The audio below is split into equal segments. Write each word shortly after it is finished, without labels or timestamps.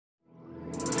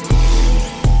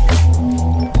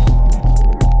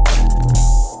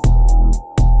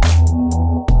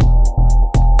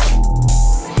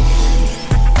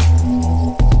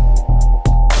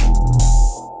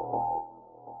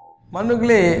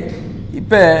மாணவர்களே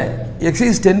இப்போ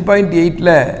exercise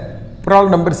 10.8ல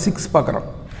problem number 6 பார்க்குறோம்.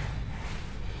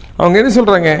 அவங்க என்ன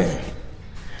சொல்கிறாங்க,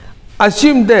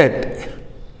 assume that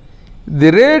the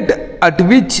rate at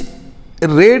which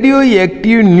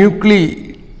radioactive nuclei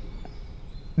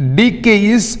decay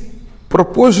is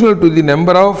proportional to the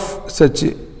number of such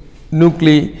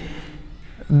nuclei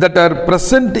that are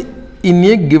present in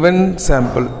a given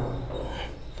sample.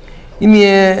 In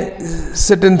a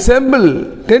certain sample,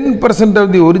 10% of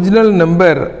the original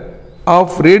number of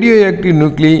radioactive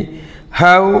nuclei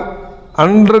have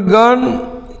undergone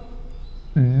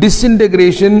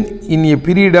disintegration in a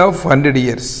period of 100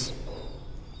 years.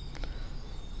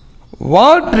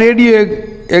 What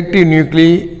radioactive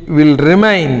nuclei will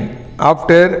remain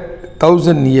after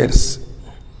 1000 years?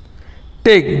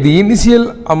 Take the initial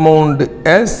amount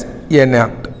as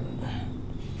N.Ed.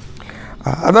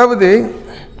 அதாவது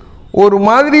ஒரு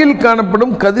மாதிரியில்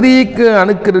காணப்படும் கதிரியக்க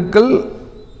அணுக்கருக்கள்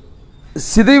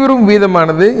சிதைவரும்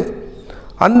வீதமானது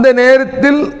அந்த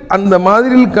நேரத்தில் அந்த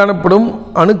மாதிரியில் காணப்படும்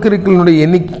அணுக்கருக்களினுடைய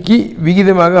எண்ணிக்கைக்கு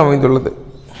விகிதமாக அமைந்துள்ளது.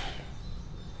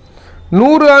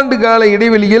 100 ஆண்டு கால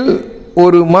இடைவெளியில்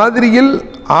ஒரு மாதிரியில்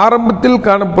ஆரம்பத்தில்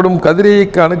காணப்படும்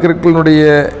கதிரியக்க அணுக்கருக்களினுடைய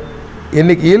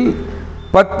எண்ணிக்கையில்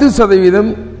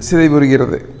 10%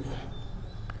 சிதைவுறுகிறது.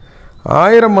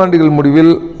 1000 ஆண்டுகள்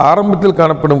முடிவில் ஆரம்பத்தில்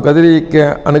காணப்படும் கதிரியக்க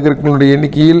அணுக்கருக்களினுடைய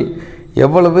எண்ணிக்கையில்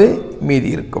எவ்வளவு மீதி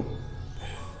இருக்கும்?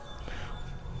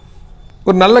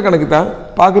 ஒரு நல்ல கணக்கு தான்,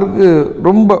 பார்க்குறதுக்கு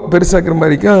ரொம்ப பெருசாக்குற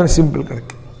மாதிரி இருக்கும், சிம்பிள்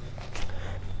கணக்கு.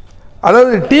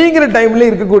 அதாவது டீங்கிற டைமில்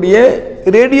இருக்கக்கூடிய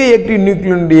ரேடியோ ஆக்டிவ்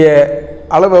நியூக்ளியனுடைய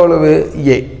அளவு எவ்வளவு?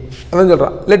 ஏ. அதான்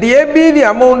சொல்கிறான், let A be the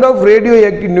amount of radio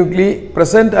active nuclei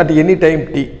present at any time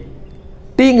D.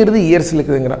 டீங்கிறது இயர்ஸில்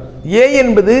இருக்குதுங்கிறான். ஏ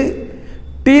என்பது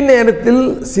டி நேரத்தில்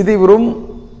சிதைவுறும்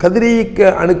கதிரியக்க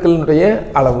அணுக்களினுடைய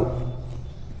அளவு.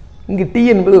 இங்கு டி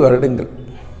என்பது வருடங்கள்.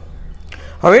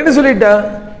 அவன் என்ன சொல்லிட்டா,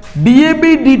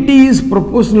 DAP DD is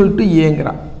proportional to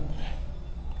ஏங்கிறான்.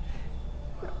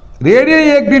 Radio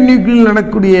active நியூக்ளியில்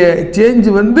நடக்கக்கூடிய சேஞ்ச்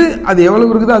அது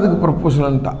எவ்வளவு இருக்குதோ அதுக்கு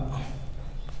ப்ரொபோஷனல்ட்டான்.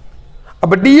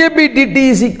 அப்போ DAP DD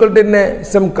is equal to என்ன?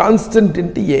 சம் கான்ஸ்டன்ட்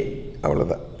இன்ட்டு ஏ,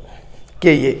 அவ்வளோதான்,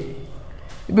 கேஏ.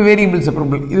 இப்போ வேரியபிள்ஸ்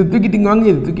அப்புறம் இது தூக்கிட்டிங்க வாங்க,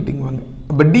 இது தூக்கிட்டிங்க வாங்க.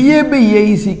 அப்போ DA by A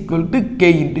is equal to K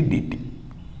into DD.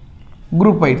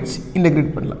 Group ஆயிடுச்சு,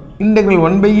 இன்டெகிரேட் பண்ணலாம். Integral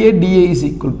 1/a DA is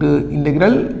equal to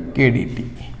integral K DD.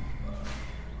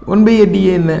 1/a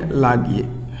DA என்ன? Lock A.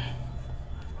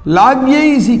 Lock A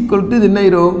is equal to இது என்ன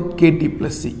ஆயிரும்? கேடி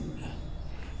ப்ளஸ் சி.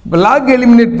 இப்போ lock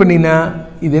eliminate பண்ணினா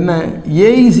இது என்ன? ஏ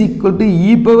is equal to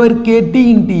e power K T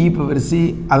into e power C.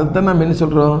 அதைத்தான் நம்ம என்ன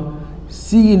சொல்கிறோம்?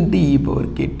 C into e power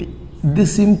K T.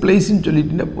 This இம்ப்ளைஸ்ன்னு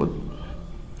சொல்லிட்டுனா போதும்.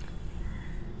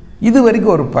 இது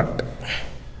வரைக்கும் ஒரு பாட்டு.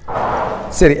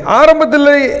 சரி, ஆரம்பத்தில்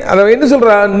அதை என்ன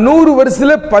சொல்கிறா, 100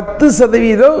 வருஷத்தில்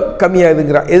 10%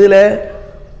 கம்மியாகுதுங்கிறா. இதில்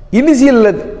இனிஷியலில்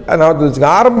நான் வச்சுக்க,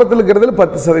 ஆரம்பத்தில் இருக்கிறதுல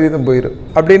 10% போயிடும்.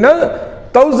 அப்படின்னா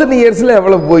 1000 இயர்ஸில்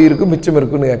எவ்வளோ போயிருக்கும் மிச்சம்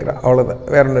இருக்குன்னு கேட்குறா. அவ்வளோதான்,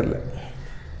 வேற ஒன்றும் இல்லை.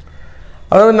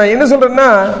 அதாவது நான் என்ன சொல்கிறேன்னா,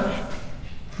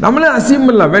 நம்மளே அசியூம்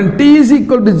பண்ணலாம். when t is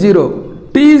equal to 0,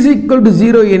 t is equal to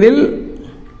 0 எனில்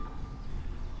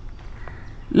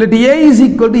let a is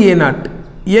equal to a0.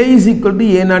 a is equal to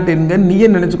a0 என்க நீயே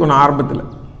நினச்சிக்கணும் ஆரம்பத்தில்.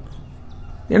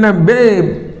 ஏன்னா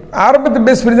ஆரம்பத்தை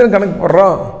பேஸ் பண்ணி தான் கணக்கு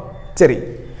போடுறோம். சரி,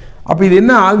 அப்போ இது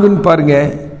என்ன ஆகுன்னு பாருங்க.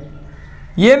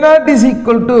 a0 is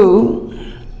equal to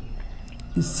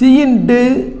c into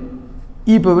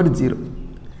e power 0.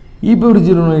 e power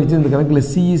 0 ஆயிடுச்சு இந்த கணக்கில்.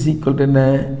 c is equal to என்ன?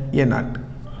 a0.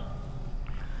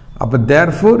 அப்போ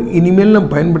therefore இனிமேல்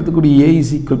நம்ம பயன்படுத்தக்கூடிய a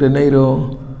is equal to என்ன ஆயிரும்?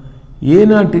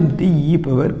 a0 into e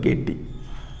power kt.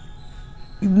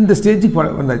 இந்த ஸ்டேஜுக்கு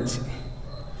வந்தாச்சு.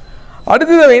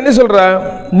 அடுத்தது அவன் என்ன சொல்கிறான்,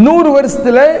 100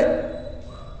 வருஷத்தில்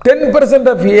 10%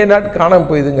 ஆஃப் a0 காணாமல்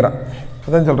போயிதுங்கிறான்.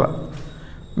 அதான் சொல்கிறான்,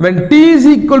 when t is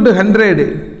equal to 100,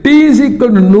 t is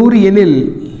equal to 100 எனில்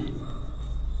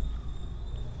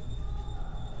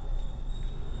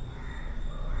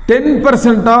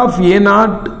 %10 ஆஃப்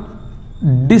a0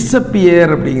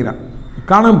 டிஸப்பியர் அப்படிங்கிறான்.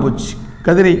 காணாமல் போச்சு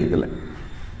கதிரியக்கத்தில்.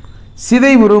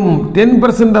 சிதைவுறும்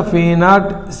 10% ஆஃப் a0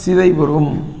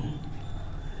 சிதைவுறும்.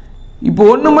 இப்போ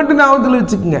ஒன்று மட்டும் ஞாபகத்தில்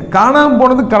வச்சுக்கோங்க, காணாமல்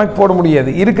போனது கணக்கு போட முடியாது,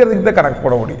 இருக்கிறதுக்கு தான் கணக்கு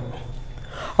போட முடியும்.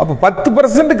 அப்போ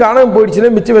 10% காணாமல்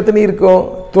போயிடுச்சுன்னா மிச்சம் எத்தனை இருக்கும்?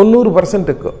 90%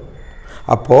 இருக்கும்.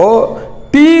 அப்போது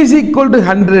t is equal to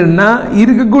 100னா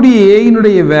இருக்கக்கூடிய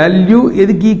ஏயினுடைய வேல்யூ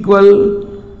எதுக்கு ஈக்குவல்?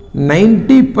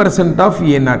 90% of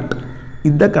a0.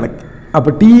 இதுதான் கணக்கு. அப்போ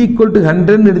t equal to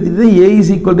 100 எடுத்துட்டு a is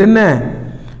equal to என்ன?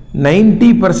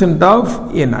 90% ஆஃப்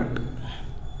a0.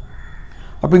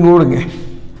 அப்போ இங்கே ஓடுங்க,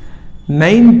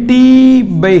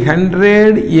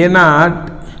 90/100 a0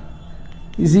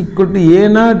 is equal to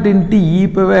a0 into e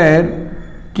power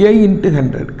k into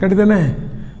 100 கரெக்டானே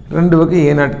ரெண்டு பக்கம்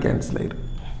a0 கேன்சல் ஆயிடும்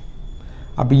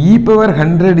அப்போ e power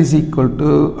 100 is equal to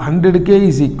 100k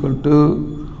is equal to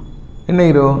என்ன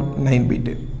ஆயிரும்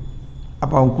 9/10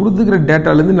 அப்போ அவன் கொடுத்துக்கிற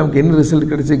டேட்டாலேருந்து நமக்கு என்ன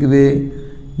ரிசல்ட் கிடைச்சிருக்குது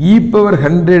e power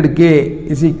 100k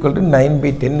is equal to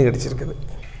 9/10 கிடைச்சிருக்குது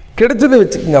கிடைச்சதை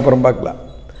வச்சுக்கோங்க அப்புறம் பார்க்கலாம்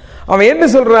அவன் என்ன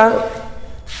சொல்கிறான்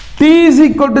t is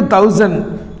equal to 1000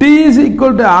 t is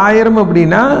equal to 1000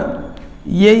 அப்படின்னா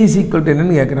a is equal to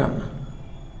என்னன்னு கேட்குறான்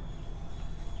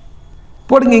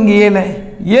போடுங்க இங்கே ஏல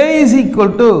a is equal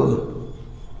to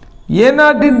a0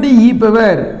 into e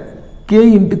power k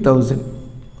into 1000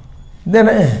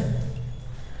 தானே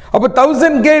அப்போ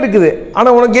 1000k இருக்குது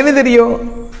ஆனால் உனக்கு என்ன தெரியும்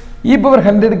e power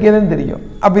 100k தான் தெரியும்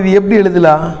அப்போ இது எப்படி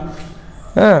எழுதலாம்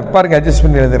பாருங்க அட்ஜஸ்ட்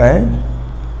பண்ணி எழுதுறேன்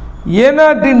a0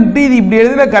 into இது இப்படி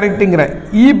எழுதுனா கரெக்டுங்கிறேன்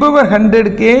e power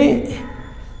 100k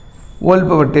whole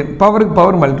power 10 பவருக்கு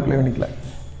power multiply பண்ணிக்கலாம்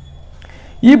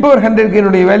e power 100k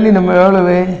உடைய வேல்யூ நம்ம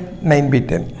எவ்வளவு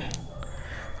 9/10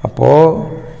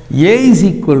 அப்போது a is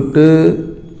equal to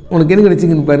உனக்கு என்ன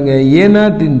கிடைச்சிங்கன்னு பாருங்க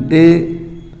a0 into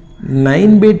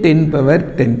 9/10 power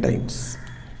 10 times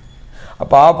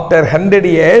அப்போ ஆஃப்டர்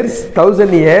 100 years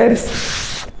 1000 years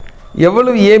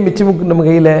எவ்வளவு a மிச்சமுக்கு நம்ம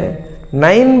கையில்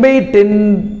 9/10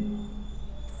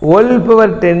 whole power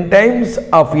 10 times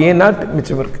of a0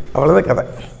 மிச்சம் இருக்கு அவ்வளோதான் கதை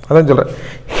அதான் சொல்கிறேன்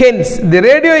hence the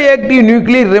radio active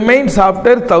nuclear remains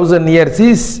after 1000 years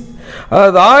is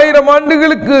அதாவது 1000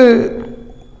 ஆண்டுகளுக்கு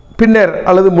பின்னர்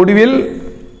அல்லது முடிவில்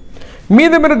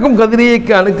மீதமிருக்கும் கதிரியக்க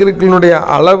அணுக்களுடைய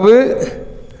அளவு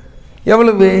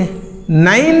எவ்வளவு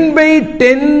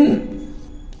 9/10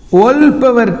 whole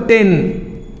power 10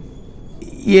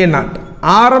 a0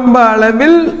 ஆரம்ப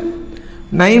அளவில்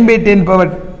 9/10 power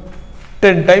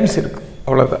 10 times இருக்கு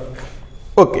அவ்வளோதான்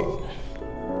ஓகே